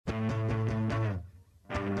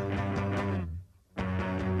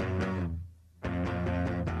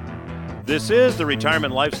This is the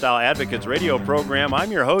Retirement Lifestyle Advocates radio program.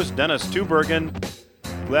 I'm your host, Dennis Tubergen.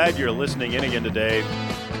 Glad you're listening in again today.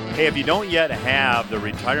 Hey, if you don't yet have the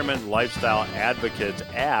Retirement Lifestyle Advocates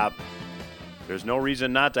app, there's no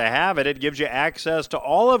reason not to have it. It gives you access to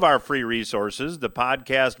all of our free resources, the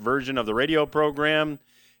podcast version of the radio program.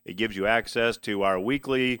 It gives you access to our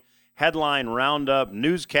weekly Headline Roundup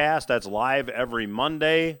newscast. That's live every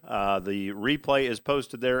Monday. The replay is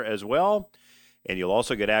posted there as well. And you'll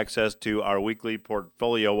also get access to our weekly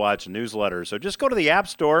Portfolio Watch newsletter. So just go to the App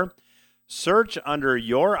Store, search under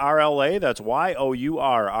Your RLA. That's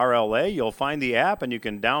YOUR-RLA. You'll find the app, and you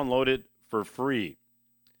can download it for free.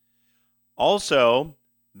 Also,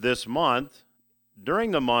 this month, during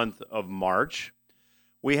the month of March,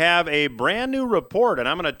 we have a brand new report, and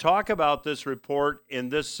I'm going to talk about this report in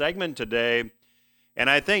this segment today. And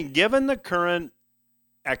I think given the current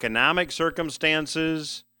economic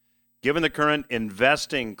circumstances, given the current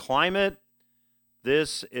investing climate,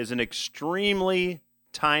 this is an extremely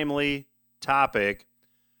timely topic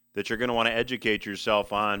that you're going to want to educate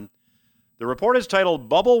yourself on. The report is titled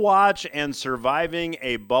Bubble Watch and Surviving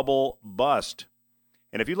a Bubble Bust.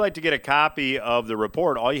 And if you'd like to get a copy of the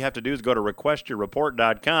report, all you have to do is go to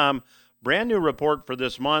requestyourreport.com. Brand new report for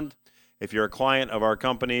this month. If you're a client of our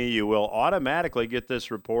company, you will automatically get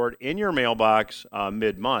this report in your mailbox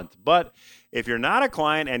mid-month. But if you're not a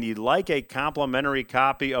client and you'd like a complimentary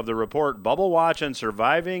copy of the report, Bubble Watch and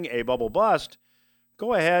Surviving a Bubble Bust,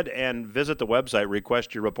 go ahead and visit the website,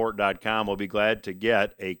 requestyourreport.com. We'll be glad to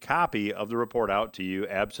get a copy of the report out to you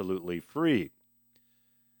absolutely free.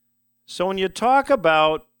 So when you talk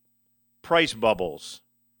about price bubbles,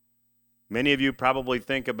 many of you probably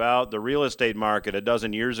think about the real estate market a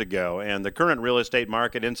dozen years ago, and the current real estate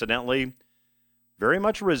market, incidentally, very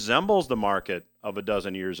much resembles the market of a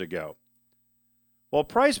dozen years ago. Well,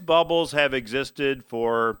 price bubbles have existed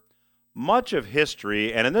for much of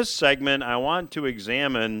history, and in this segment, I want to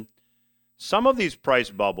examine some of these price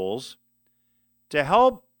bubbles to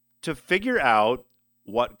help to figure out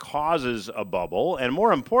what causes a bubble, and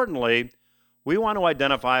more importantly, we want to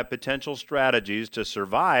identify potential strategies to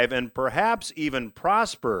survive and perhaps even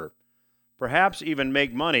prosper, perhaps even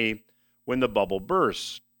make money when the bubble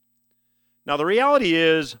bursts. Now, the reality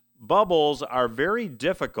is bubbles are very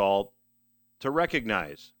difficult to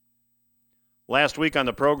recognize. Last week on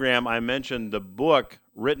the program, I mentioned the book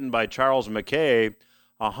written by Charles Mackay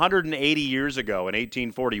 180 years ago in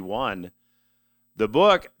 1841. The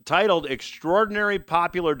book, titled Extraordinary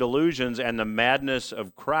Popular Delusions and the Madness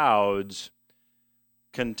of Crowds,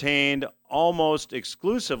 contained almost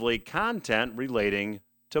exclusively content relating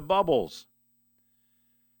to bubbles.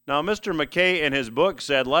 Now, Mr. Mackay in his book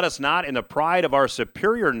said, "Let us not, in the pride of our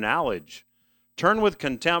superior knowledge, turn with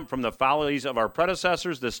contempt from the follies of our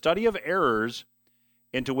predecessors, the study of errors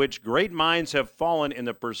into which great minds have fallen in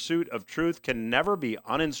the pursuit of truth can never be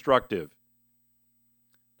uninstructive."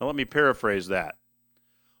 Now let me paraphrase that.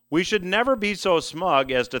 We should never be so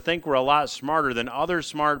smug as to think we're a lot smarter than other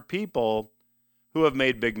smart people who have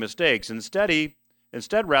made big mistakes. Instead,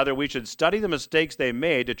 we should study the mistakes they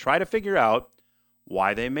made to try to figure out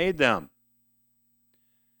why they made them.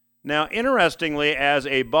 Now, interestingly, as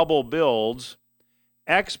a bubble builds,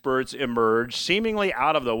 experts emerge seemingly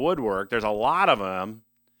out of the woodwork. There's a lot of them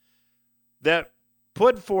that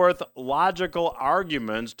put forth logical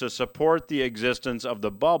arguments to support the existence of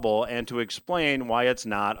the bubble and to explain why it's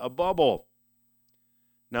not a bubble.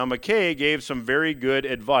 Now, Mackay gave some very good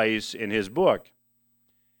advice in his book.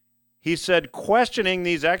 He said, questioning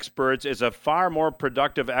these experts is a far more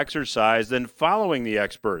productive exercise than following the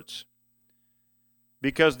experts,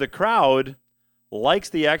 because the crowd likes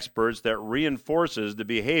the experts that reinforces the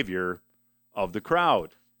behavior of the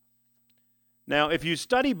crowd. Now, if you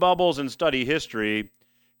study bubbles and study history,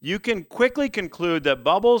 you can quickly conclude that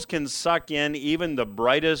bubbles can suck in even the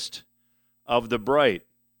brightest of the bright.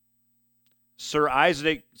 Sir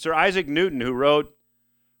Isaac Newton, who wrote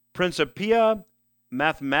Principia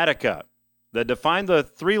Mathematica, that defined the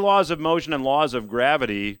three laws of motion and laws of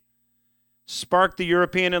gravity, sparked the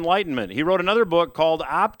European Enlightenment. He wrote another book called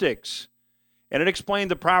Optics, and it explained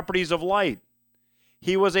the properties of light.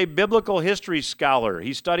 He was a biblical history scholar.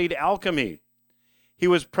 He studied alchemy. He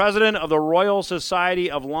was president of the Royal Society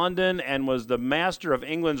of London and was the master of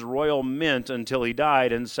England's Royal Mint until he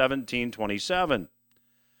died in 1727.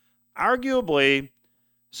 Arguably,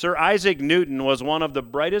 Sir Isaac Newton was one of the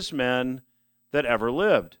brightest men that ever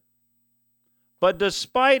lived. But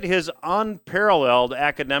despite his unparalleled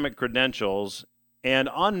academic credentials and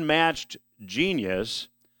unmatched genius,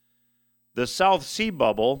 the South Sea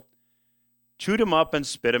bubble chewed him up and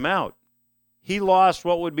spit him out. He lost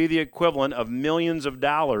what would be the equivalent of millions of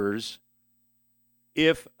dollars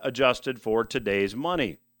if adjusted for today's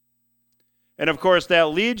money. And of course, that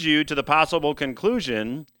leads you to the possible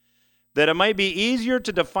conclusion that it might be easier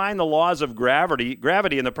to define the laws of gravity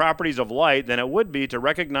and the properties of light than it would be to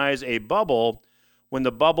recognize a bubble when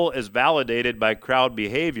the bubble is validated by crowd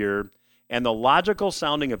behavior and the logical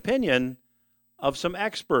sounding opinion of some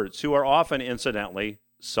experts who are often, incidentally,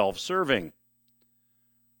 self-serving.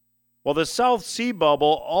 Well, the South Sea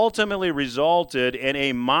bubble ultimately resulted in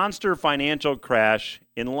a monster financial crash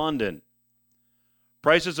in London.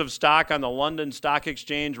 Prices of stock on the London Stock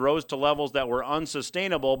Exchange rose to levels that were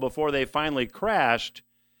unsustainable before they finally crashed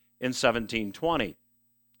in 1720.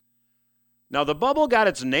 Now, the bubble got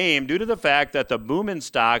its name due to the fact that the boom in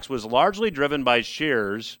stocks was largely driven by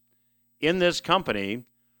shares in this company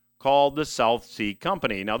called the South Sea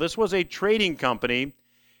Company. Now, this was a trading company,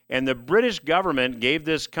 and the British government gave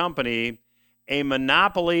this company a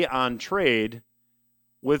monopoly on trade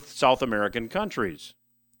with South American countries.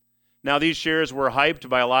 Now, these shares were hyped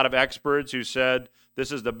by a lot of experts who said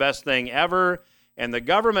this is the best thing ever, and the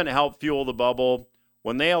government helped fuel the bubble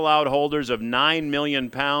when they allowed holders of 9 million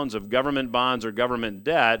pounds of government bonds or government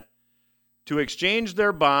debt to exchange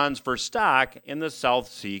their bonds for stock in the South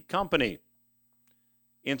Sea Company.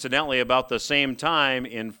 Incidentally, about the same time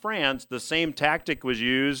in France, the same tactic was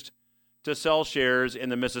used to sell shares in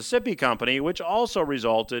the Mississippi Company, which also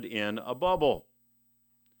resulted in a bubble.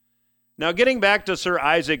 Now, getting back to Sir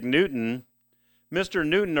Isaac Newton, Mr.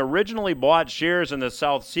 Newton originally bought shares in the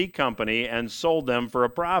South Sea Company and sold them for a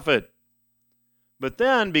profit. But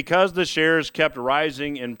then, because the shares kept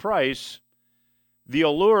rising in price, the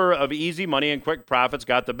allure of easy money and quick profits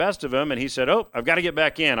got the best of him, and he said, I've got to get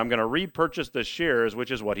back in. I'm going to repurchase the shares,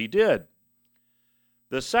 which is what he did.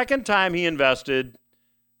 The second time he invested,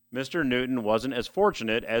 Mr. Newton wasn't as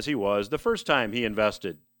fortunate as he was the first time he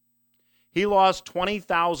invested. He lost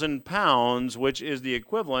 20,000 pounds, which is the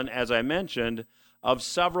equivalent, as I mentioned, of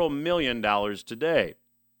several $1 million today.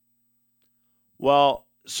 Well,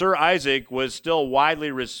 Sir Isaac was still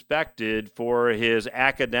widely respected for his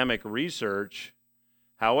academic research.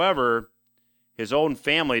 However, his own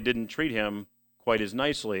family didn't treat him quite as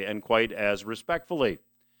nicely and quite as respectfully.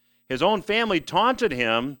 His own family taunted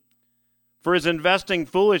him for his investing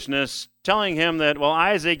foolishness, telling him that, well,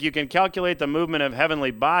 Isaac, you can calculate the movement of heavenly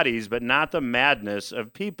bodies, but not the madness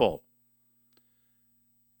of people.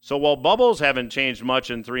 So while bubbles haven't changed much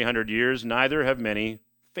in 300 years, neither have many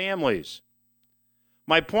families.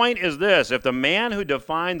 My point is this: if the man who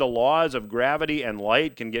defined the laws of gravity and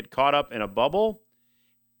light can get caught up in a bubble,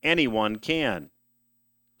 anyone can.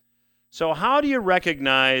 So how do you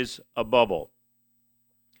recognize a bubble?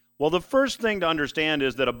 Well, the first thing to understand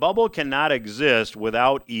is that a bubble cannot exist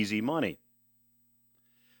without easy money.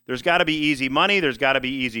 There's got to be easy money. There's got to be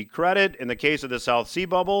easy credit. In the case of the South Sea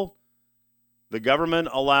bubble, the government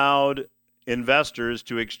allowed investors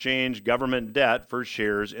to exchange government debt for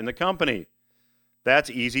shares in the company.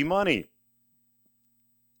 That's easy money.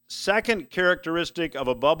 Second characteristic of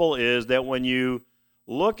a bubble is that when you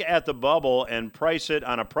look at the bubble and price it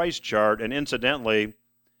on a price chart, and incidentally,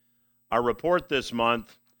 our report this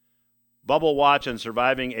month, Bubble Watch and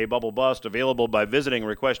Surviving a Bubble Bust, available by visiting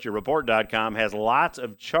requestyourreport.com, has lots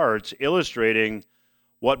of charts illustrating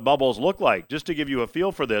what bubbles look like, just to give you a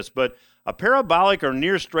feel for this. But a parabolic or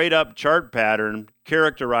near straight-up chart pattern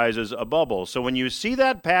characterizes a bubble. So when you see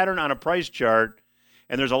that pattern on a price chart,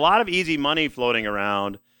 and there's a lot of easy money floating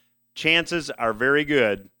around, chances are very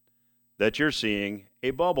good that you're seeing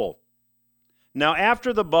a bubble. Now,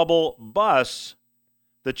 after the bubble busts,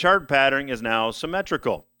 the chart pattern is now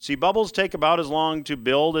symmetrical. See, bubbles take about as long to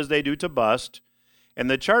build as they do to bust, and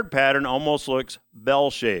the chart pattern almost looks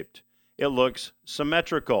bell-shaped. It looks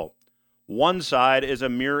symmetrical. One side is a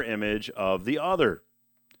mirror image of the other.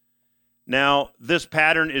 Now, this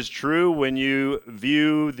pattern is true when you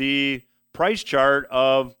view the price chart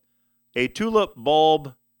of a tulip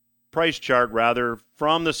bulb price chart,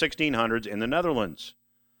 from the 1600s in the Netherlands.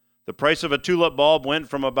 The price of a tulip bulb went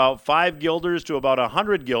from about 5 guilders to about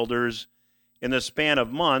 100 guilders in the span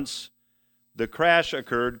of months. The crash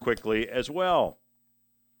occurred quickly as well.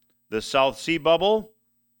 The South Sea bubble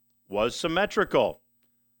was symmetrical.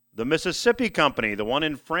 The Mississippi Company, the one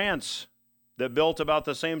in France that built about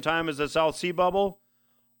the same time as the South Sea bubble,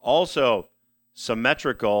 also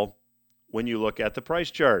symmetrical when you look at the price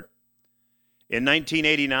chart. In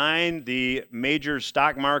 1989, the major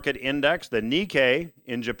stock market index, the Nikkei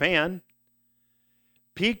in Japan,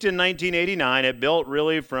 peaked in 1989. It built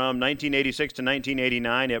really from 1986 to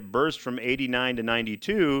 1989. It burst from 89 to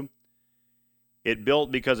 92. It built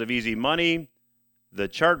because of easy money. The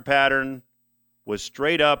chart pattern was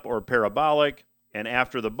straight up or parabolic, and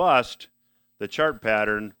after the bust, the chart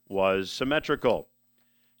pattern was symmetrical.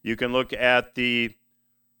 You can look at the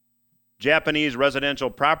Japanese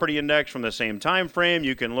Residential Property Index from the same time frame.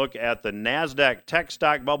 You can look at the NASDAQ tech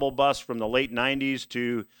stock bubble bust from the late 90s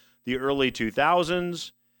to the early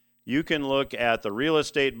 2000s. You can look at the real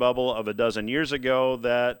estate bubble of a dozen years ago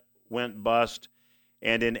that went bust.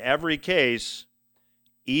 And in every case,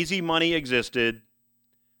 easy money existed.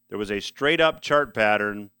 There was a straight-up chart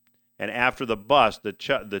pattern. And after the bust,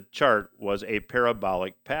 the chart was a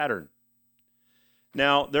parabolic pattern.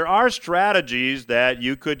 Now, there are strategies that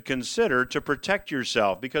you could consider to protect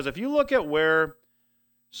yourself, because if you look at where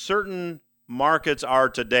certain markets are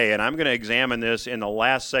today, and I'm going to examine this in the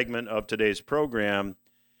last segment of today's program,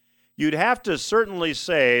 you'd have to certainly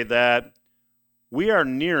say that we are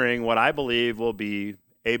nearing what I believe will be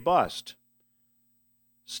a bust.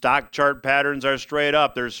 Stock chart patterns are straight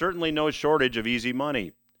up. There's certainly no shortage of easy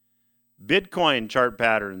money. Bitcoin chart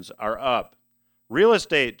patterns are up. Real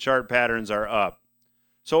estate chart patterns are up.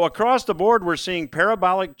 So across the board, we're seeing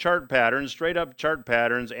parabolic chart patterns, straight up chart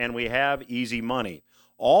patterns, and we have easy money.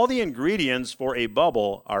 All the ingredients for a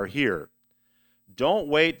bubble are here. Don't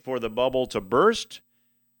wait for the bubble to burst.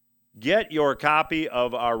 Get your copy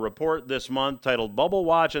of our report this month titled Bubble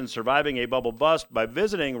Watch and Surviving a Bubble Bust by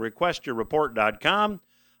visiting requestyourreport.com.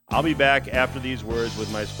 I'll be back after these words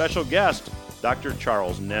with my special guest, Dr.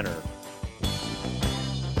 Charles Nenner.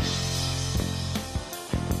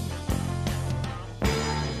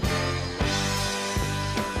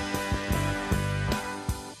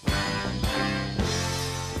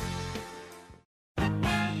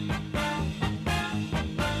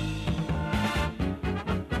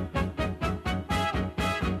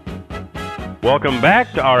 Welcome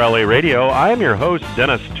back to RLA Radio. I am your host,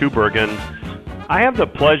 Dennis Tubergen. I have the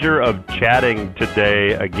pleasure of chatting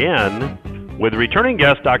today again with returning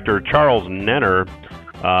guest, Dr. Charles Nenner.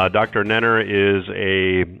 Dr. Nenner is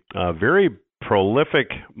a very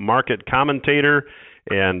prolific market commentator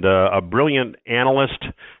and a brilliant analyst,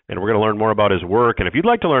 and we're going to learn more about his work. And if you'd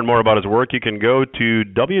like to learn more about his work, you can go to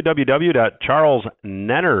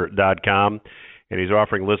www.charlesnenner.com. And he's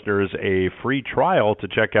offering listeners a free trial to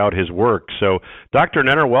check out his work. So, Dr.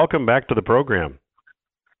 Nenner, welcome back to the program.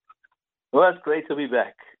 Well, it's great to be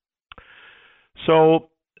back. So,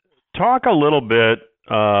 talk a little bit,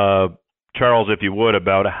 Charles, if you would,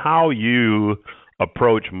 about how you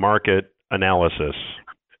approach market analysis.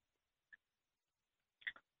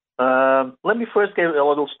 Let me first give a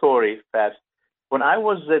little story fast. When I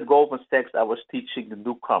was at Goldman Sachs, I was teaching the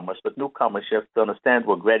newcomers. But newcomers, you have to understand,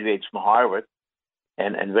 were graduates from Harvard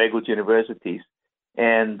and very good universities.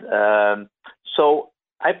 And so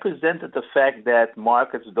I presented the fact that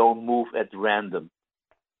markets don't move at random.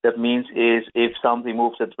 That means is if something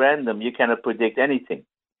moves at random, you cannot predict anything.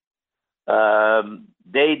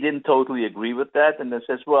 They didn't totally agree with that, and they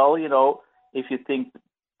says, well, you know, if you think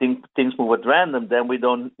things move at random, then we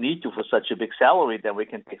don't need you for such a big salary. Then we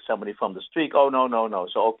can take somebody from the street. Oh, no.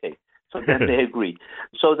 So, okay. So then they agree.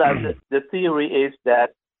 So that the theory is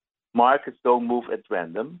that markets don't move at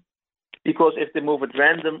random, because if they move at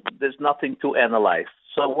random, there's nothing to analyze.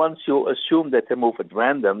 So once you assume that they move at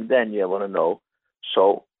random, then you want to know,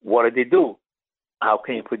 so what do they do? How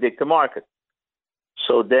can you predict the market?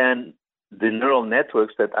 So then the neural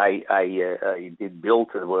networks that I did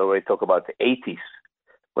build, where I talk about the 80s,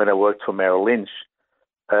 when I worked for Merrill Lynch,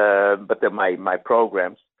 but they're my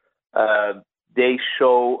programs, they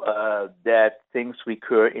show that things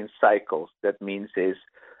recur in cycles. That means is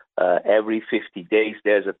every 50 days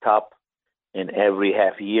there's a top, and every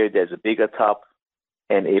half year there's a bigger top.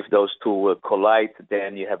 And if those two collide,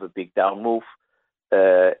 then you have a big down move.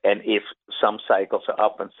 And if some cycles are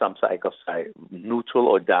up and some cycles are neutral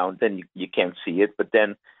or down, then you can't see it. But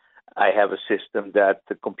then I have a system that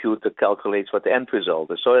the computer calculates what the end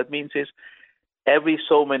result is. So that means is every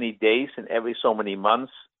so many days and every so many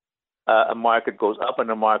months, a market goes up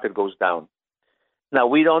and a market goes down. Now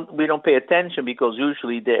we don't pay attention, because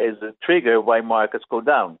usually there is a trigger why markets go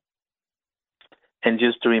down. And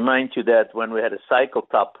just to remind you that when we had a cycle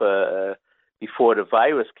top before the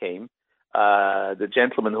virus came, the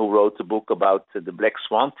gentleman who wrote the book about the black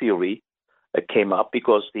swan theory came up,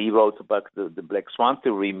 because he wrote about the black swan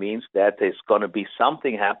theory means that there's going to be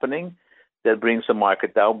something happening that brings the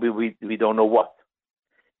market down, but we don't know what.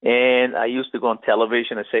 And I used to go on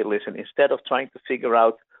television and say, listen, instead of trying to figure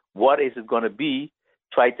out what is it going to be,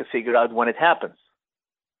 try to figure out when it happens.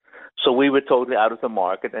 So we were totally out of the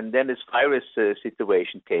market. And then this virus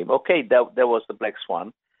situation came. Okay, that was the black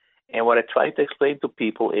swan. And what I try to explain to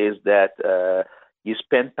people is that you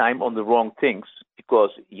spend time on the wrong things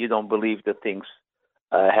because you don't believe that things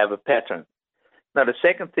have a pattern. Now, the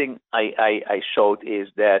second thing I showed is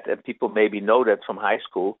that, and people maybe know that from high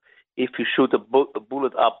school, if you shoot a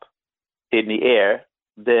bullet up in the air,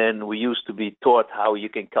 then we used to be taught how you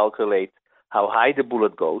can calculate how high the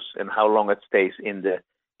bullet goes and how long it stays in the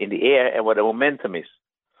air and what the momentum is.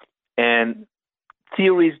 And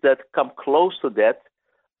theories that come close to that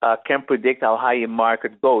can predict how high a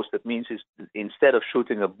market goes. That means instead of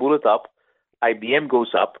shooting a bullet up, IBM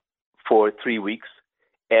goes up for 3 weeks,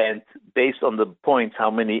 and based on the points,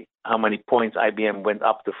 how many points IBM went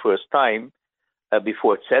up the first time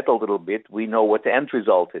before it settled a little bit, we know what the end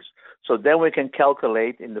result is. So then we can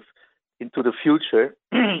calculate into the future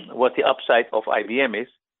what the upside of IBM is,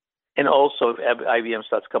 and also if IBM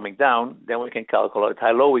starts coming down, then we can calculate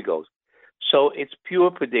how low it goes. So it's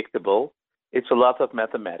pure predictable. It's a lot of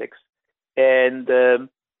mathematics, and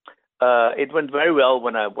it went very well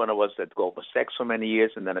when I was at Goldman Sachs for many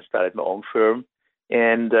years, and then I started my own firm.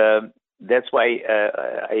 And that's why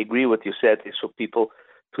I agree with what you said, is for people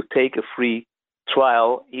to take a free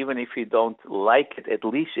trial, even if you don't like it. At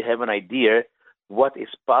least you have an idea what is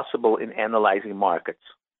possible in analyzing markets.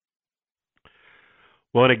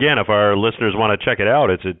 Well, and again, if our listeners want to check it out,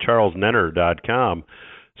 it's at charlesnenner.com.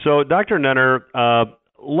 So, Dr. Nenner,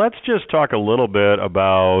 let's just talk a little bit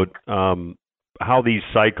about how these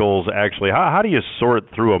cycles actually, how do you sort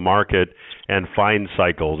through a market and find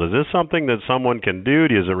cycles? Is this something that someone can do?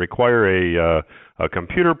 Does it require a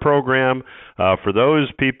computer program? For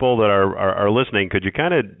those people that are listening, could you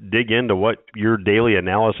kind of dig into what your daily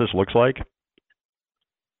analysis looks like?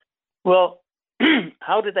 Well,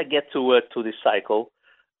 how did I get to this cycle?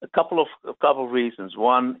 A couple of reasons.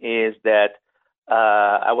 One is that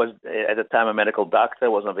I was at the time a medical doctor. I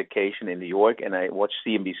was on vacation in New York, and I watched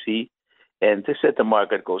CNBC, and they said the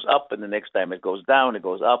market goes up, and the next time it goes down, it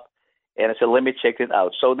goes up. And I said, let me check it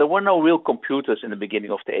out. So there were no real computers in the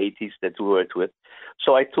beginning of the 80s that worked with.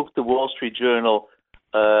 So I took the Wall Street Journal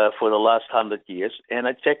for the last 100 years, and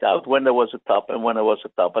I checked out when there was a top and when there was a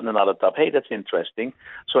top and another top. Hey, that's interesting.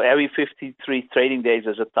 So every 53 trading days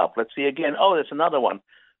there's a top. Let's see again. Oh, there's another one.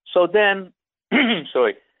 So then,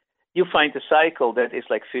 you find a cycle that is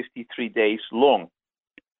like 53 days long.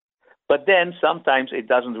 But then sometimes it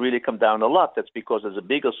doesn't really come down a lot. That's because there's a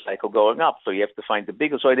bigger cycle going up. So you have to find the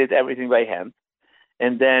bigger. So I did everything by hand.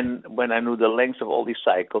 And then when I knew the length of all these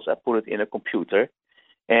cycles, I put it in a computer.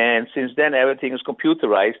 And since then, everything is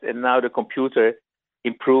computerized. And now the computer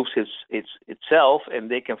improves itself, and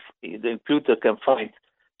the computer can find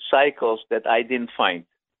cycles that I didn't find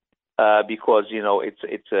because, you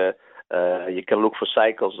can look for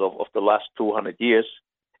cycles of the last 200 years.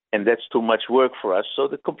 And that's too much work for us. So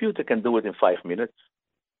the computer can do it in 5 minutes.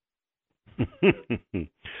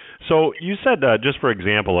 So you said, just for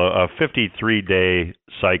example, a 53-day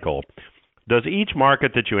cycle. Does each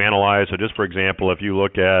market that you analyze, so just for example, if you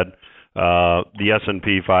look at the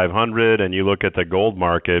S&P 500 and you look at the gold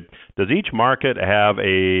market, does each market have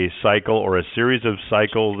a cycle or a series of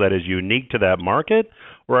cycles that is unique to that market?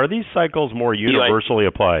 Or are these cycles more universally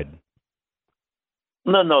applied?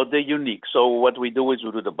 No, they're unique. So what we do is we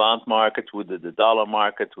do the bond market, we do the dollar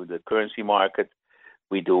market, we do the currency market.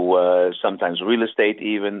 We do sometimes real estate,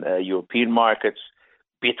 even European markets,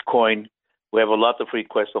 Bitcoin. We have a lot of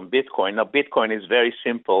requests on Bitcoin. Now, Bitcoin is very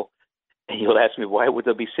simple. And you'll ask me, why would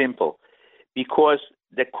it be simple? Because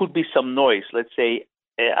there could be some noise. Let's say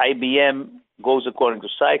IBM goes according to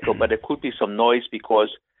cycle, but there could be some noise because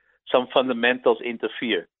some fundamentals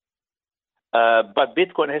interfere. But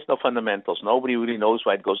Bitcoin has no fundamentals. Nobody really knows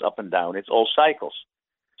why it goes up and down. It's all cycles.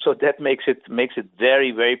 So that makes it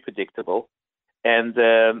very, very predictable. And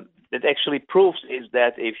it actually proves is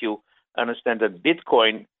that if you understand that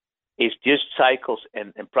Bitcoin is just cycles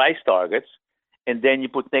and price targets, and then you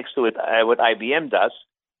put next to it what IBM does,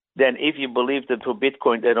 then if you believe that for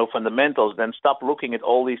Bitcoin there are no fundamentals, then stop looking at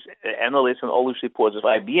all these analysts and all these reports of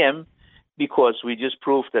IBM, because we just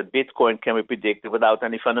proved that Bitcoin can be predicted without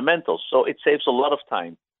any fundamentals. So it saves a lot of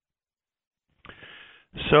time.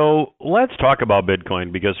 So let's talk about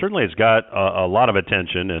Bitcoin, because certainly it's got a lot of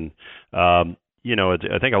attention, and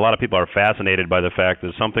I think a lot of people are fascinated by the fact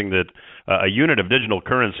that something that a unit of digital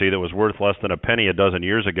currency that was worth less than a penny a dozen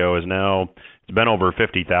years ago is now, it's been over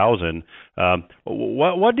 50,000.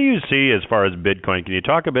 What do you see as far as Bitcoin? Can you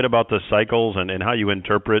talk a bit about the cycles and how you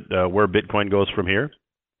interpret where Bitcoin goes from here?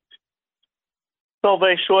 So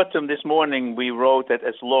very short term, this morning we wrote that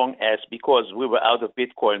as long as, because we were out of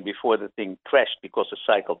Bitcoin before the thing crashed because the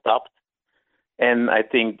cycle topped. And I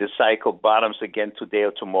think the cycle bottoms again today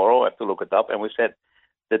or tomorrow. I have to look it up. And we said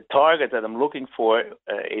the target that I'm looking for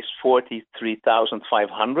is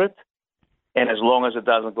 43,500. And as long as it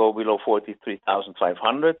doesn't go below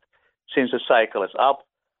 43,500. since the cycle is up,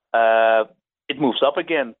 it moves up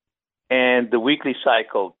again. And the weekly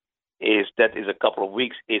cycle is a couple of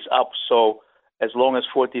weeks is up. So as long as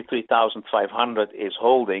 43,500 is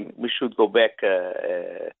holding, we should go back,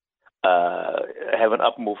 have an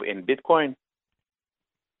up move in Bitcoin.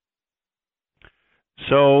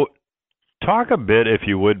 So, talk a bit, if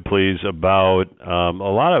you would, please, about a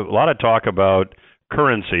lot of talk about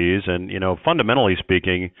currencies, and fundamentally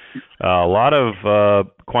speaking, a lot of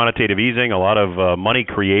quantitative easing, a lot of money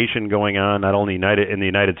creation going on, not only in the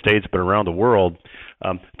United States but around the world.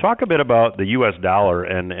 Talk a bit about the U.S. dollar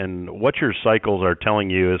and what your cycles are telling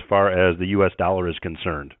you as far as the U.S. dollar is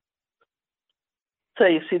concerned. So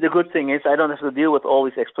you see, the good thing is I don't have to deal with all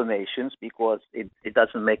these explanations because it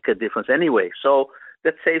doesn't make a difference anyway. So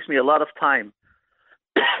that saves me a lot of time.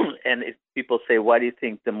 And if people say, why do you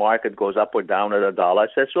think the market goes up or down at a dollar? I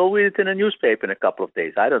says, well, read it in a newspaper in a couple of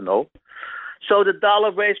days. I don't know. So the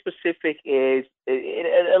dollar, very specific, is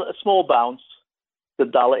a small bounce. The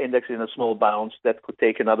dollar index is in a small bounce that could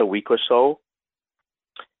take another week or so.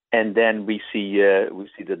 And then we see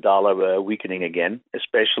the dollar weakening again,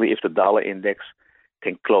 especially if the dollar index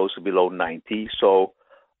can close below 90. So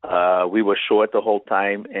we were short the whole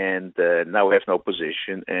time, and now we have no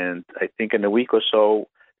position. And I think in a week or so,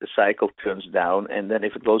 the cycle turns down. And then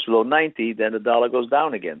if it goes below 90, then the dollar goes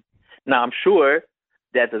down again. Now, I'm sure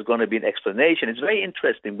that there's going to be an explanation. It's very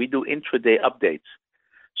interesting. We do intraday updates.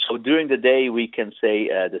 So during the day, we can say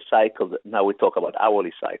the cycle, now we talk about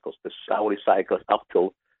hourly cycles. The hourly cycle is up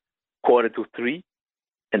till 2:45.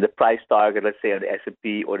 And the price target, let's say on the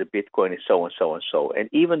S&P or the Bitcoin, is so and so and so. And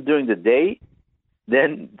even during the day,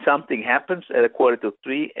 then something happens at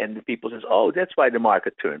 2:45, and the people says, oh, that's why the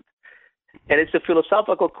market turned. And it's a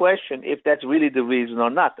philosophical question if that's really the reason or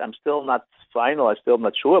not. I'm still not final. I'm still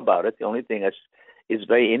not sure about it. The only thing is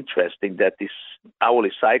very interesting that these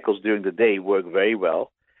hourly cycles during the day work very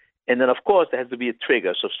well. And then, of course, there has to be a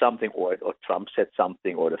trigger. So something, or Trump said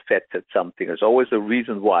something, or the Fed said something. There's always a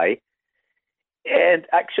reason why. And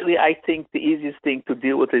actually, I think the easiest thing to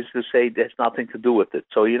deal with is to say there's nothing to do with it.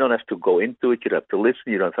 So you don't have to go into it. You don't have to listen.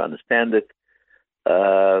 You don't have to understand it.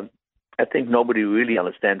 I think nobody really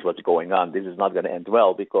understands what's going on. This is not going to end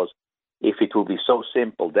well, because if it will be so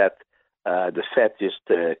simple that the Fed just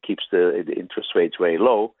keeps the interest rates very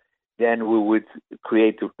low, then we would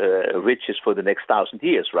create riches for the next 1,000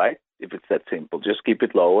 years, right? If it's that simple. Just keep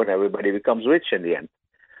it low and everybody becomes rich in the end.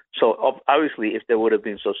 So obviously, if they would have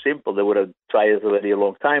been so simple, they would have tried it already a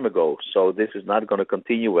long time ago. So this is not going to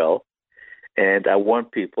continue well. And I warn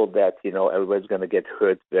people that, everybody's going to get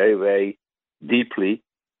hurt very, very deeply,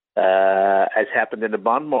 as happened in the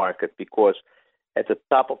bond market, because at the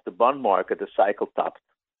top of the bond market, the cycle topped.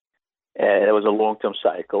 And it was a long-term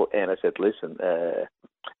cycle. And I said, listen,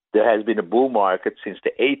 there has been a bull market since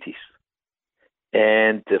the 80s.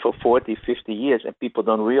 And for 40, 50 years, and people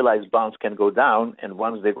don't realize bonds can go down. And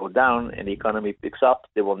once they go down and the economy picks up,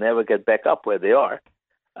 they will never get back up where they are.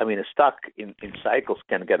 I mean, a stock in cycles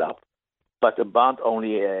can get up, but a bond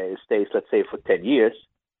only stays, let's say, for 10 years.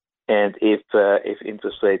 And if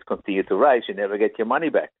interest rates continue to rise, you never get your money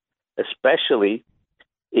back, especially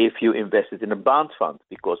if you invest it in a bond fund.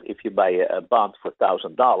 Because if you buy a bond for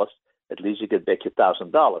 $1,000, at least you get back your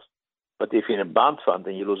 $1,000. But if you're in a bond fund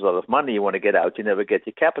and you lose a lot of money, you want to get out, you never get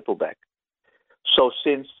your capital back. So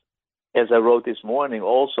since, as I wrote this morning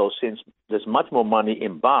also, since there's much more money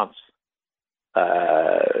in bonds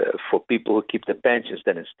for people who keep their pensions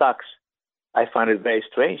than in stocks, I find it very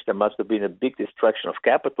strange. There must have been a big destruction of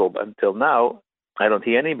capital, but until now, I don't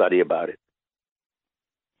hear anybody about it.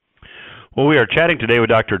 Well, we are chatting today with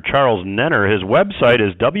Dr. Charles Nenner. His website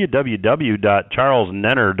is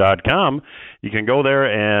www.charlesnenner.com. You can go there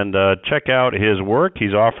and check out his work.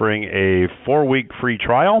 He's offering a 4-week free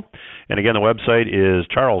trial. And again, the website is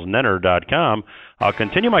charlesnenner.com. I'll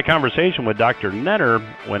continue my conversation with Dr. Nenner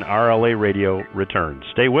when RLA Radio returns.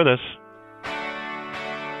 Stay with us.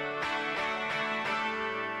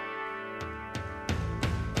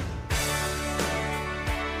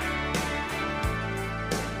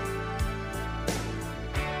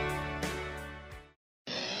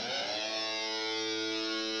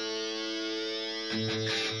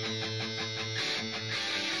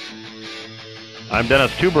 I'm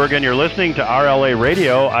Dennis Tuberg, and you're listening to RLA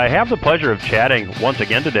Radio. I have the pleasure of chatting once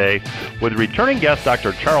again today with returning guest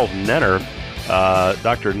Dr. Charles Nenner.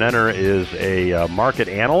 Dr. Nenner is a market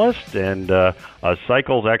analyst and a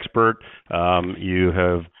cycles expert. You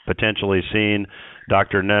have potentially seen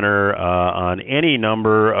Dr. Nenner on any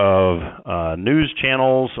number of news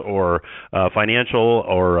channels or financial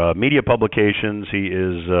or media publications. He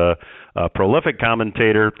is a prolific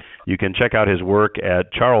commentator. You can check out his work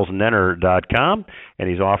at charlesnenner.com, and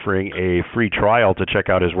he's offering a free trial to check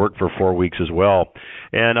out his work for 4 weeks as well.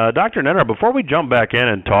 And Dr. Nenner, before we jump back in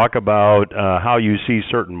and talk about how you see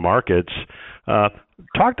certain markets,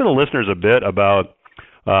 talk to the listeners a bit about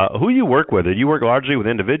who you work with. Do you work largely with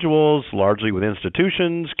individuals, largely with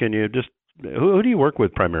institutions? Can you just, who do you work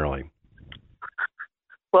with primarily?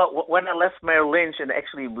 Well, when I left Merrill Lynch, and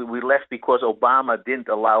actually we left because Obama didn't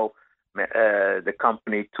allow the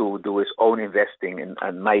company to do its own investing,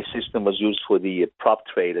 and my system was used for the prop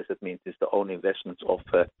traders. That means it's the own investments of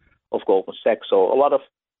Goldman Sachs. So a lot of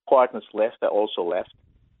partners left. I also left,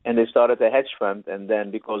 and they started a hedge fund. And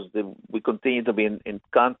then because we continued to be in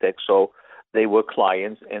contact, so they were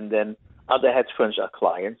clients, and then other hedge funds are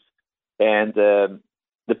clients, and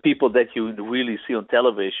the people that you really see on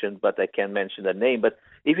television, but I can't mention their name. But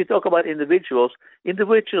if you talk about individuals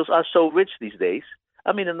are so rich these days.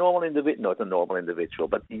 I mean, not a normal individual,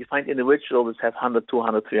 but you find individuals that have 100,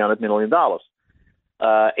 200, 300 $million.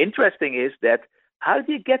 Interesting is that how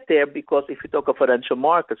do you get there? Because if you talk of financial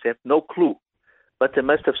markets, they have no clue, but they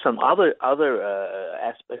must have some other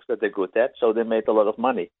aspects that they're good at, so they made a lot of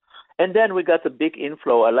money. And then we got a big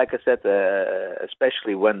inflow, like I said,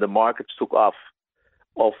 especially when the markets took off,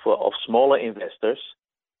 of smaller investors,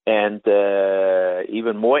 and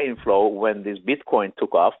even more inflow when this Bitcoin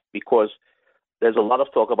took off, because there's a lot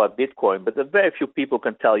of talk about Bitcoin, but very few people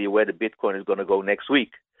can tell you where the Bitcoin is going to go next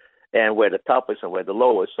week and where the top is and where the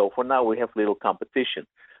low is. So for now, we have little competition.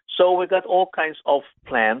 So we got all kinds of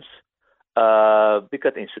plans. We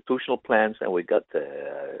got institutional plans, and we got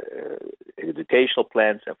educational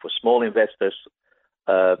plans, and for small investors.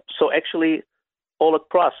 So actually, all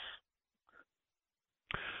across.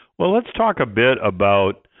 Well, let's talk a bit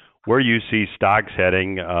about where you see stocks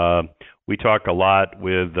heading. We talk a lot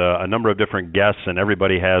with a number of different guests, and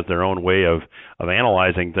everybody has their own way of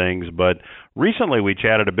analyzing things. But recently we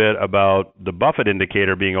chatted a bit about the Buffett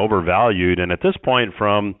indicator being overvalued, and at this point,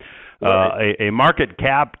 from a market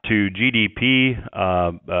cap to GDP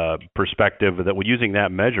perspective, that we're using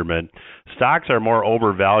that measurement, stocks are more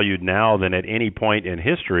overvalued now than at any point in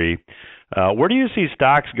history. Where do you see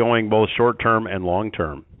stocks going, both short-term and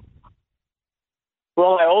long-term?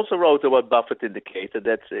 Well, I also wrote about Buffett indicator.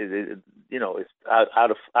 That's it's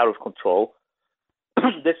out of control.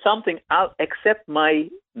 There's something out, except my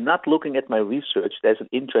not looking at my research. There's an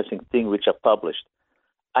interesting thing which I published.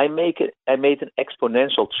 I made an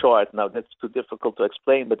exponential chart. Now that's too difficult to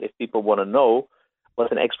explain, but if people want to know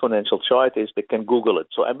what an exponential chart is, they can Google it.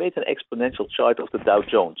 So I made an exponential chart of the Dow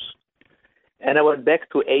Jones, and I went back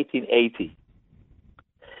to 1880,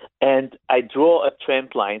 and I draw a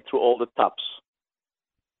trend line through all the tops.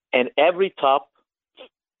 And every top,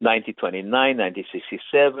 1929,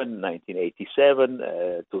 1967, 1987,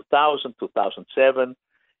 2000, 2007,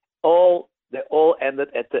 they all ended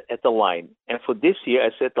at the line. And for this year,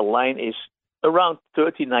 I said the line is around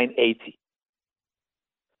 3980.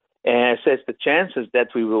 And it says the chances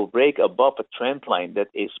that we will break above a trend line that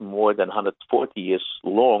is more than 140 years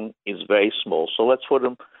long is very small. So let's for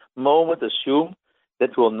the moment assume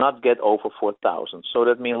that we'll not get over 4,000. So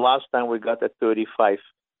that means last time we got at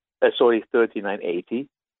 3980,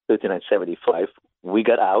 3975, we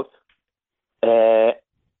got out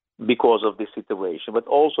because of this situation, but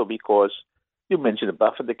also because you mentioned the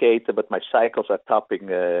Buffett indicator, but my cycles are topping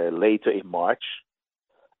later in March.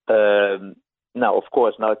 Now, of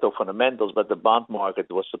course, now I talk fundamentals, but the bond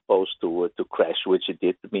market was supposed to crash, which it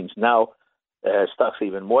did. It means now stocks are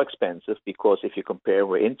even more expensive, because if you compare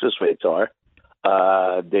where interest rates are,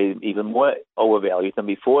 they're even more overvalued than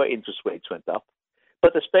before interest rates went up.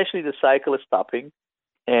 But especially the cycle is stopping,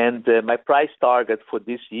 and my price target for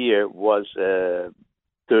this year was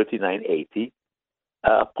 3980.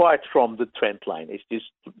 Apart from the trend line, it's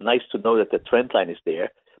just nice to know that the trend line is there.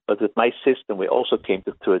 But with my system, we also came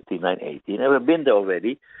to 3980. Never been there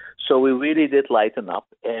already, so we really did lighten up.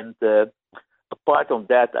 And apart from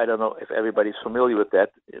that, I don't know if everybody's familiar with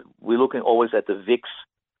that. We're looking always at the VIX.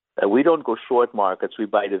 We don't go short markets; we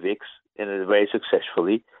buy the VIX, and very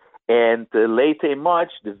successfully. And later in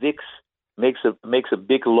March, the VIX makes a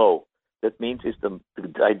big low. That means it's the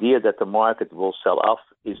idea that the market will sell off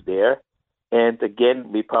is there. And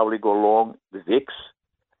again, we probably go long the VIX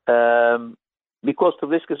because the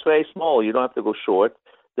risk is very small. You don't have to go short.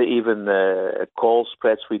 There even call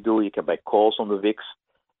spreads we do. You can buy calls on the VIX,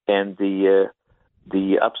 and the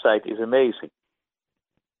upside is amazing.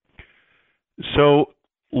 So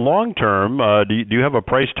long term, do you have a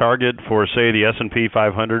price target for, say, the S&P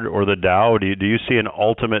 500 or the Dow? Do you see an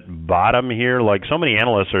ultimate bottom here? Like so many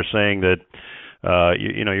analysts are saying that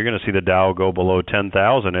you're going to see the Dow go below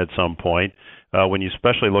 10,000 at some point. When you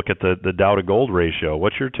especially look at the Dow to gold ratio,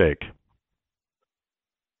 what's your take?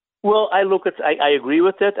 Well, I agree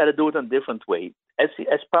with it, and I do it in a different way. As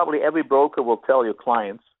probably every broker will tell your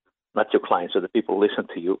clients, not your clients, or the people who listen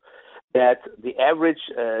to you, that the average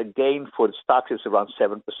gain for the stocks is around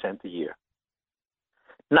 7% a year.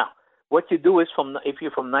 Now, what you do is if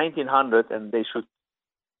you're from 1900, and they should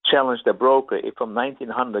challenge the broker, if from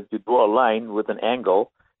 1900 you draw a line with an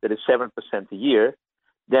angle that is 7% a year,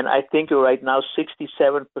 then I think you're right now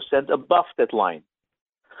 67% above that line.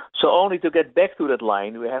 So only to get back to that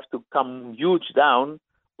line, we have to come huge down in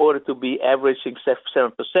order to be averaging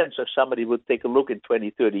 7%. So if somebody would take a look in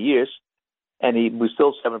 20, 30 years, and he was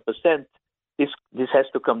still 7%, this has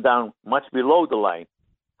to come down much below the line.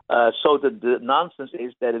 So the nonsense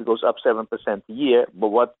is that it goes up 7% a year, but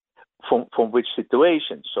what from which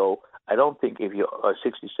situation? So I don't think if you are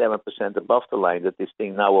 67% above the line that this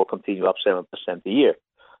thing now will continue up 7% a year.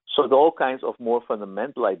 So there are all kinds of more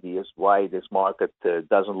fundamental ideas why this market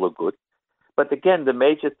doesn't look good. But again, the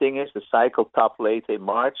major thing is the cycle top late in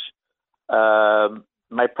March.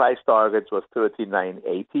 My price target was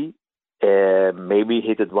 39.80. Maybe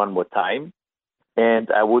hit it one more time. And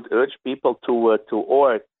I would urge people to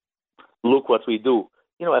look what we do.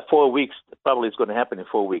 At 4 weeks, probably it's going to happen in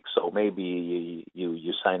 4 weeks. So maybe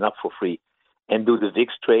you sign up for free and do the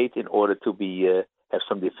VIX trade in order to be have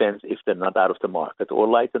some defense if they're not out of the market, or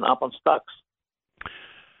lighten up on stocks.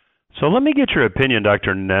 So let me get your opinion,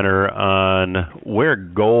 Dr. Nenner, on where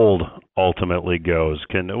gold ultimately goes.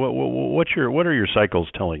 What are your cycles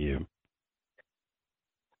telling you?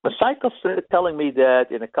 The cycles are telling me that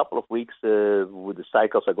in a couple of weeks, the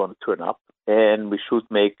cycles are going to turn up, and we should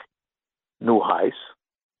make new highs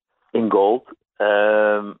in gold.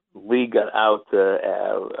 We got out,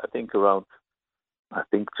 I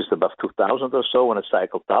think just above 2,000 or so when the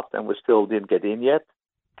cycle topped, and we still didn't get in yet.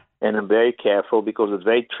 And I'm very careful because it's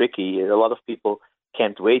very tricky. A lot of people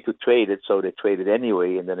can't wait to trade it, so they trade it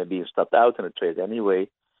anyway, and then they're being stopped out and they trade it anyway.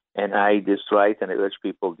 And I just and I urge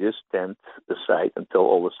people just stand aside until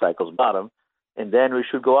all the cycles bottom, and then we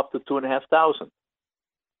should go up to 2,500.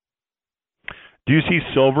 Do you see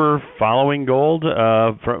silver following gold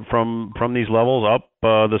from these levels up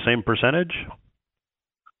the same percentage?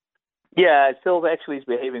 Yeah, silver actually is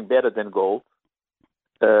behaving better than gold.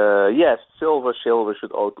 Yes, silver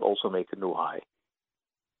should also make a new high.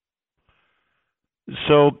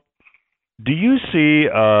 So, do you see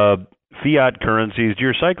fiat currencies? Do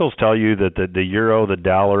your cycles tell you that the euro, the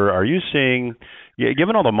dollar, are you seeing,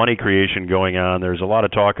 given all the money creation going on, there's a lot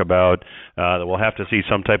of talk about that we'll have to see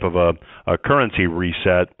some type of a currency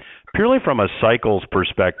reset. Purely from a cycles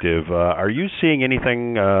perspective, are you seeing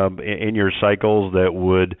anything in your cycles that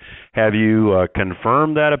would have you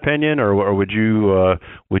confirm that opinion, or would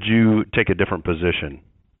you take a different position?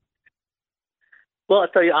 Well, I'll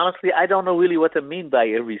tell you honestly, I don't know really what I mean by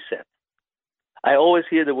a reset. I always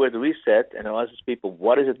hear the word reset, and I ask people,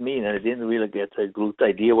 what does it mean? And I didn't really get a good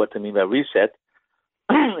idea what I mean by reset.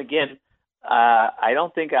 Again, I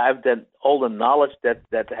don't think I've done all the knowledge that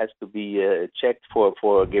has to be checked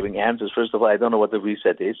for giving answers. First of all, I don't know what the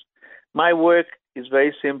reset is. My work is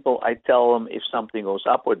very simple. I tell them if something goes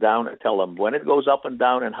up or down. I tell them when it goes up and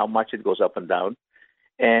down and how much it goes up and down.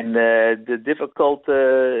 And the difficult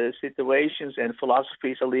situations and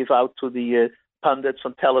philosophies I leave out to the pundits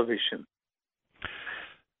on television.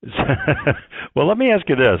 Well, let me ask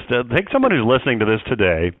you this. Take someone who's listening to this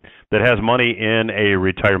today that has money in a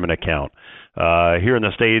retirement account. Here in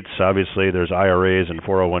the States, obviously, there's IRAs and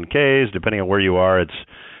 401ks. Depending on where you are,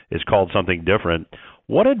 it's called something different.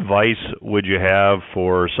 What advice would you have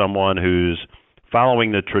for someone who's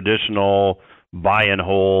following the traditional buy and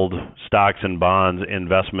hold stocks and bonds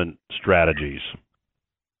investment strategies?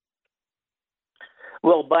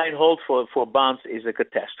 Well, buy and hold for bonds is a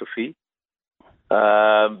catastrophe.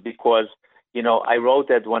 Because, I wrote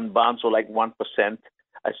that when bonds were like 1%,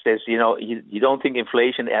 I says, you don't think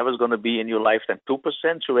inflation ever is going to be in your lifetime 2%,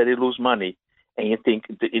 you already lose money. And you think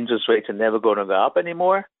the interest rates are never going to go up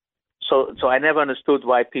anymore. So I never understood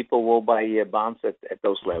why people will buy bonds at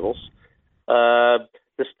those levels.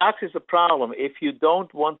 The stocks is a problem. If you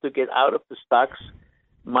don't want to get out of the stocks,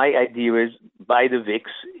 my idea is buy the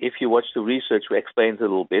VIX. If you watch the research, we explained it a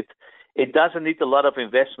little bit. It doesn't need a lot of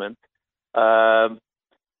investment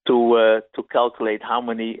to calculate how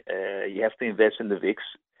many you have to invest in the VIX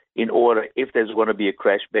in order, if there's going to be a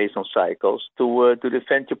crash based on cycles, to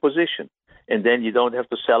defend your position, and then you don't have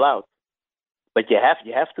to sell out. But you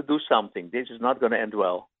have to do something. This is not going to end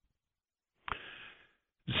well.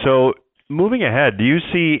 So moving ahead, do you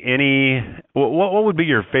see any? What would be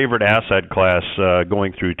your favorite asset class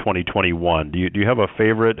going through 2021? Do you have a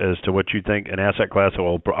favorite as to what you think an asset class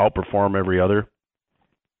will outperform every other?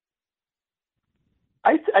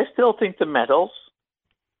 I still think the metals.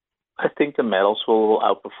 I think the metals will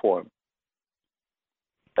outperform.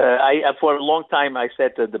 For a long time I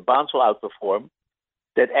said that the bonds will outperform.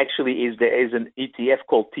 That actually there is an ETF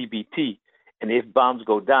called TBT, and if bonds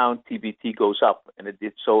go down, TBT goes up, and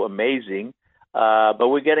it's so amazing. But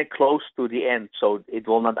we're getting close to the end, so it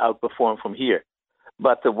will not outperform from here.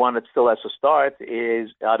 But the one that still has to start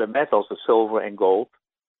are the metals, the silver and gold.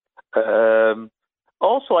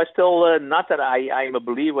 Also, I still not that I'm a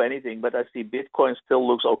believer or anything, but I see Bitcoin still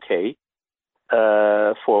looks okay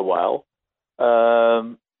for a while.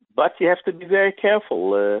 But you have to be very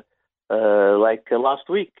careful. Like last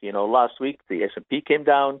week, last week the S&P came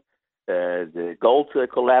down, the gold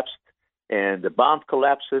collapsed, and the bond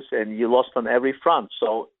collapses, and you lost on every front.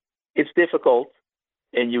 So it's difficult,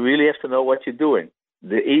 and you really have to know what you're doing.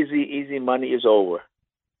 The easy money is over.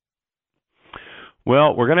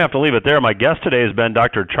 Well, we're going to have to leave it there. My guest today has been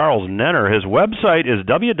Dr. Charles Nenner. His website is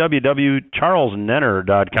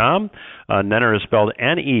www.charlesnenner.com. Nenner is spelled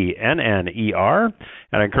Nenner, and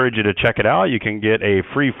I encourage you to check it out. You can get a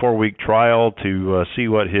free 4-week trial to see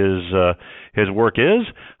what his work is.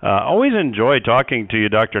 Always enjoy talking to you,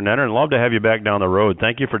 Dr. Nenner, and love to have you back down the road.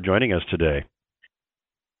 Thank you for joining us today.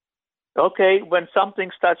 Okay, when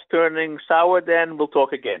something starts turning sour, then we'll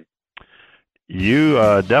talk again. You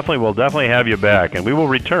will definitely have you back, and we will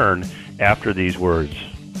return after these words.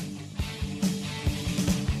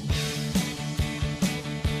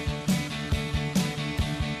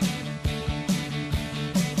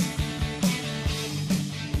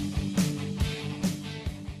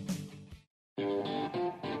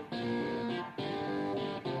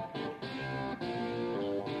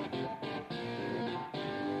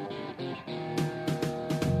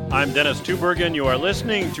 I'm Dennis Tubbergen. You are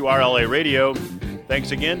listening to RLA Radio.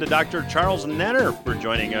 Thanks again to Dr. Charles Nenner for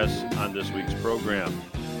joining us on this week's program.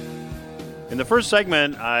 In the first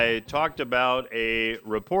segment, I talked about a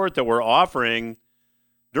report that we're offering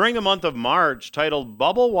during the month of March titled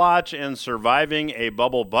Bubble Watch and Surviving a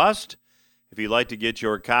Bubble Bust. If you'd like to get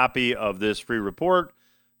your copy of this free report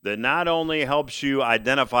that not only helps you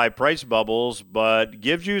identify price bubbles, but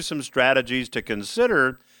gives you some strategies to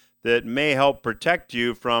consider that may help protect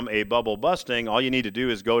you from a bubble busting, all you need to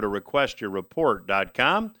do is go to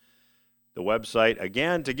requestyourreport.com. The website,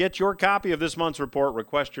 again, to get your copy of this month's report,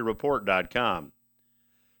 requestyourreport.com.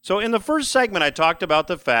 So in the first segment, I talked about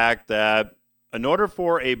the fact that in order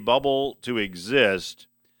for a bubble to exist,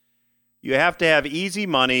 you have to have easy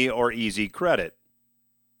money or easy credit.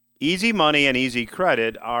 Easy money and easy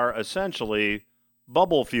credit are essentially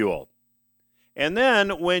bubble fuel. And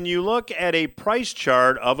then when you look at a price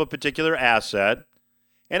chart of a particular asset,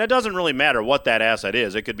 and it doesn't really matter what that asset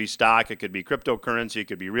is. It could be stock, it could be cryptocurrency, it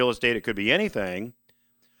could be real estate, it could be anything.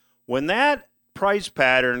 When that price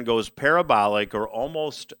pattern goes parabolic or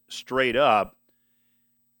almost straight up,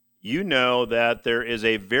 you know that there is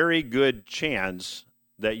a very good chance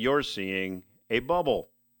that you're seeing a bubble.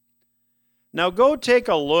 Now go take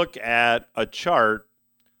a look at a chart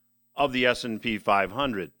of the S&P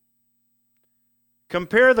 500.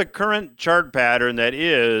 Compare the current chart pattern that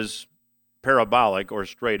is parabolic or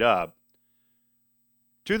straight up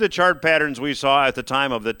to the chart patterns we saw at the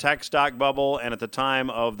time of the tech stock bubble and at the time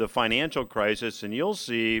of the financial crisis, and you'll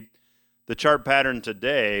see the chart pattern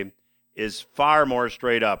today is far more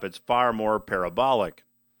straight up. It's far more parabolic.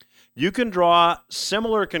 You can draw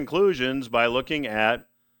similar conclusions by looking at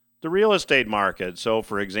the real estate market. So,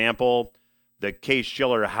 for example, the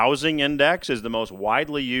Case-Shiller Housing Index is the most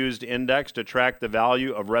widely used index to track the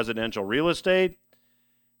value of residential real estate.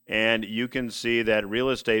 And you can see that real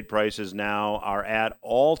estate prices now are at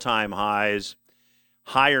all-time highs,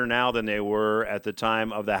 higher now than they were at the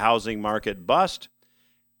time of the housing market bust.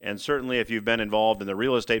 And certainly if you've been involved in the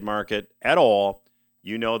real estate market at all,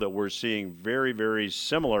 you know that we're seeing very, very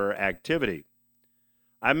similar activity.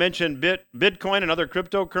 I mentioned Bitcoin and other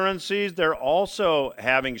cryptocurrencies. They're also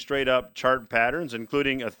having straight-up chart patterns,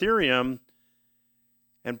 including Ethereum.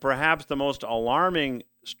 And perhaps the most alarming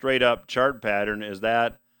straight-up chart pattern is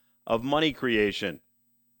that of money creation.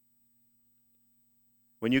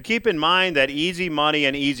 When you keep in mind that easy money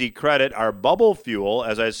and easy credit are bubble fuel,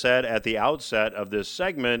 as I said at the outset of this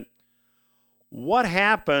segment, what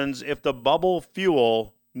happens if the bubble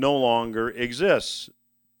fuel no longer exists?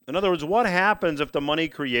 In other words, what happens if the money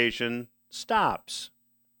creation stops?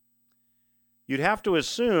 You'd have to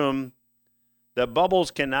assume that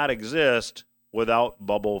bubbles cannot exist without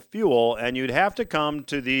bubble fuel, and you'd have to come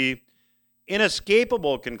to the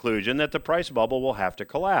inescapable conclusion that the price bubble will have to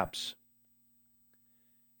collapse.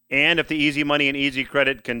 And if the easy money and easy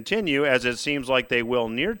credit continue, as it seems like they will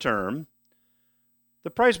near term, the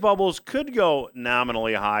price bubbles could go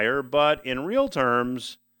nominally higher, but in real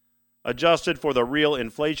terms, adjusted for the real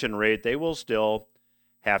inflation rate, they will still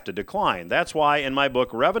have to decline. That's why in my book,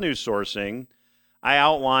 Revenue Sourcing, I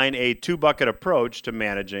outline a two-bucket approach to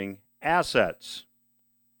managing assets.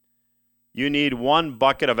 You need one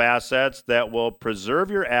bucket of assets that will preserve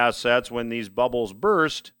your assets when these bubbles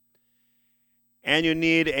burst, and you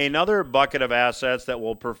need another bucket of assets that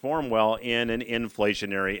will perform well in an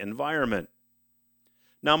inflationary environment.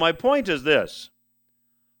 Now, my point is this: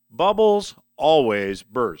 bubbles always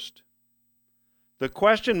burst. The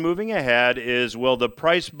question moving ahead is, will the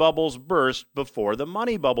price bubbles burst before the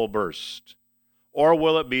money bubble bursts? Or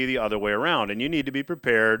will it be the other way around? And you need to be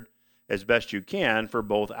prepared as best you can for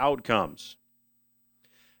both outcomes.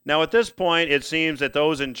 Now, at this point, it seems that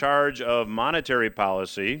those in charge of monetary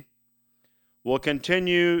policy will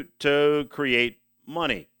continue to create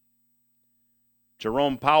money.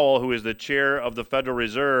 Jerome Powell, who is the chair of the Federal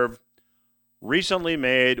Reserve, recently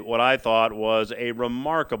made what I thought was a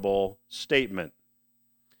remarkable statement.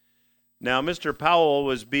 Now, Mr. Powell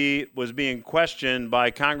was being questioned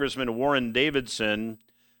by Congressman Warren Davidson.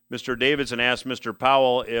 Mr. Davidson asked Mr.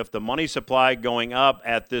 Powell if the money supply going up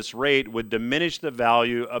at this rate would diminish the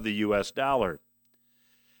value of the U.S. dollar.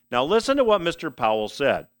 Now, listen to what Mr. Powell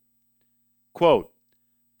said. Quote,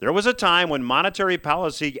 "There was a time when monetary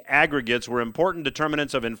policy aggregates were important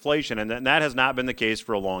determinants of inflation, and that has not been the case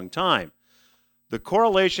for a long time. The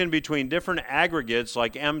correlation between different aggregates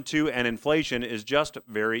like M2 and inflation is just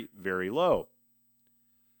very, very low."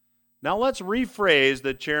 Now let's rephrase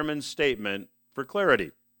the chairman's statement for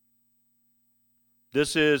clarity.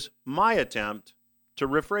 This is my attempt to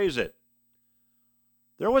rephrase it.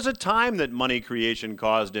 There was a time that money creation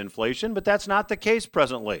caused inflation, but that's not the case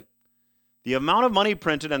presently. The amount of money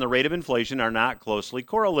printed and the rate of inflation are not closely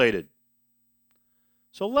correlated.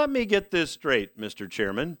 So let me get this straight, Mr.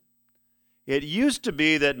 Chairman. It used to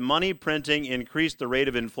be that money printing increased the rate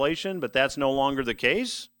of inflation, but that's no longer the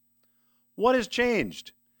case? What has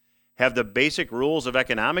changed? Have the basic rules of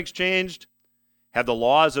economics changed? Have the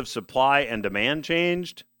laws of supply and demand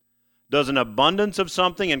changed? Does an abundance of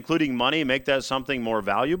something, including money, make that something more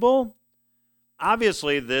valuable?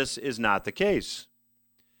 Obviously, this is not the case.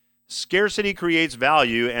 Scarcity creates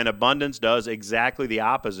value, and abundance does exactly the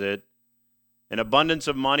opposite. An abundance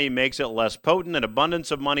of money makes it less potent. An abundance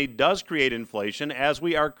of money does create inflation, as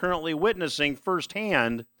we are currently witnessing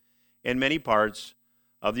firsthand in many parts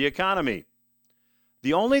of the economy.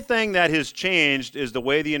 The only thing that has changed is the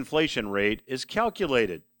way the inflation rate is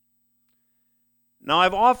calculated. Now,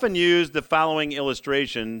 I've often used the following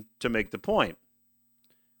illustration to make the point.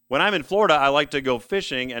 When I'm in Florida, I like to go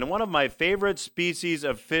fishing, and one of my favorite species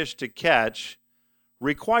of fish to catch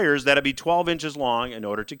requires that it be 12 inches long in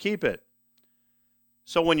order to keep it.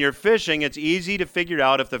 So when you're fishing, it's easy to figure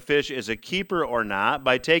out if the fish is a keeper or not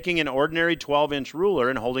by taking an ordinary 12-inch ruler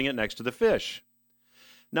and holding it next to the fish.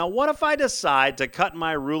 Now, what if I decide to cut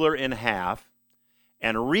my ruler in half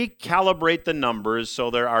and recalibrate the numbers so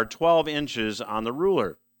there are 12 inches on the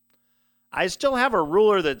ruler? I still have a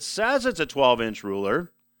ruler that says it's a 12-inch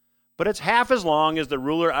ruler, but it's half as long as the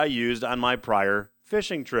ruler I used on my prior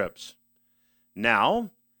fishing trips. Now,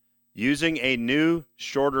 using a new,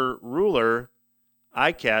 shorter ruler,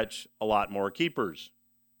 I catch a lot more keepers.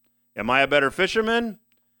 Am I a better fisherman?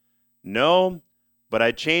 No, but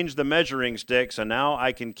I changed the measuring stick, so now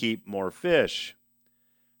I can keep more fish.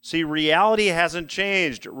 See, reality hasn't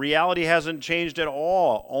changed. Reality hasn't changed at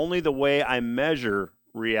all. Only the way I measure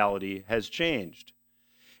reality has changed.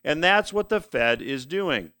 And that's what the Fed is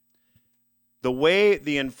doing. The way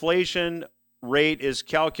the inflation rate is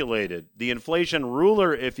calculated, the inflation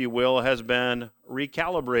ruler, if you will, has been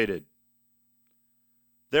recalibrated.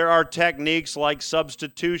 There are techniques like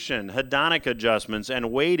substitution, hedonic adjustments,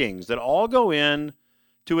 and weightings that all go in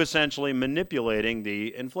to essentially manipulating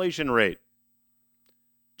the inflation rate.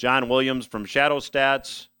 John Williams from Shadow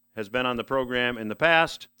Stats has been on the program in the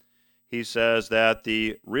past. He says that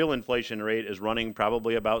the real inflation rate is running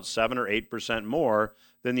probably about 7 or 8% more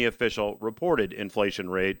than the official reported inflation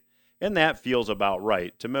rate, and that feels about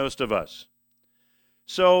right to most of us.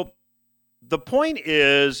 So the point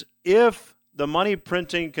is, if the money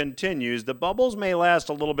printing continues, the bubbles may last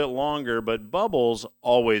a little bit longer, but bubbles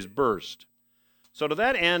always burst. So to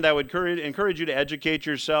that end, I would encourage you to educate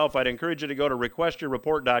yourself. I'd encourage you to go to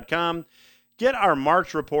requestyourreport.com, get our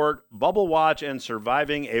March report, Bubble Watch, and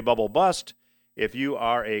Surviving a Bubble Bust, If you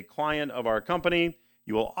are a client of our company,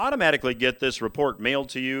 you will automatically get this report mailed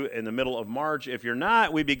to you in the middle of March. If you're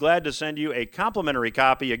not, we'd be glad to send you a complimentary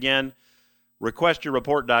copy. Again,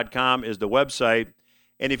 requestyourreport.com is the website.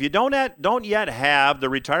 And if you don't yet have the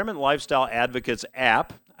Retirement Lifestyle Advocates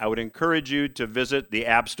app, I would encourage you to visit the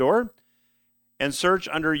App Store and search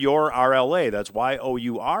under Your RLA. That's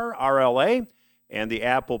YOUR RLA, and the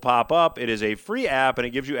app will pop up. It is a free app, and it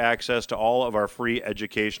gives you access to all of our free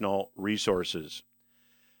educational resources.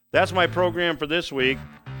 That's my program for this week.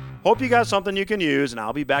 Hope you got something you can use, and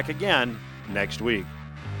I'll be back again next week.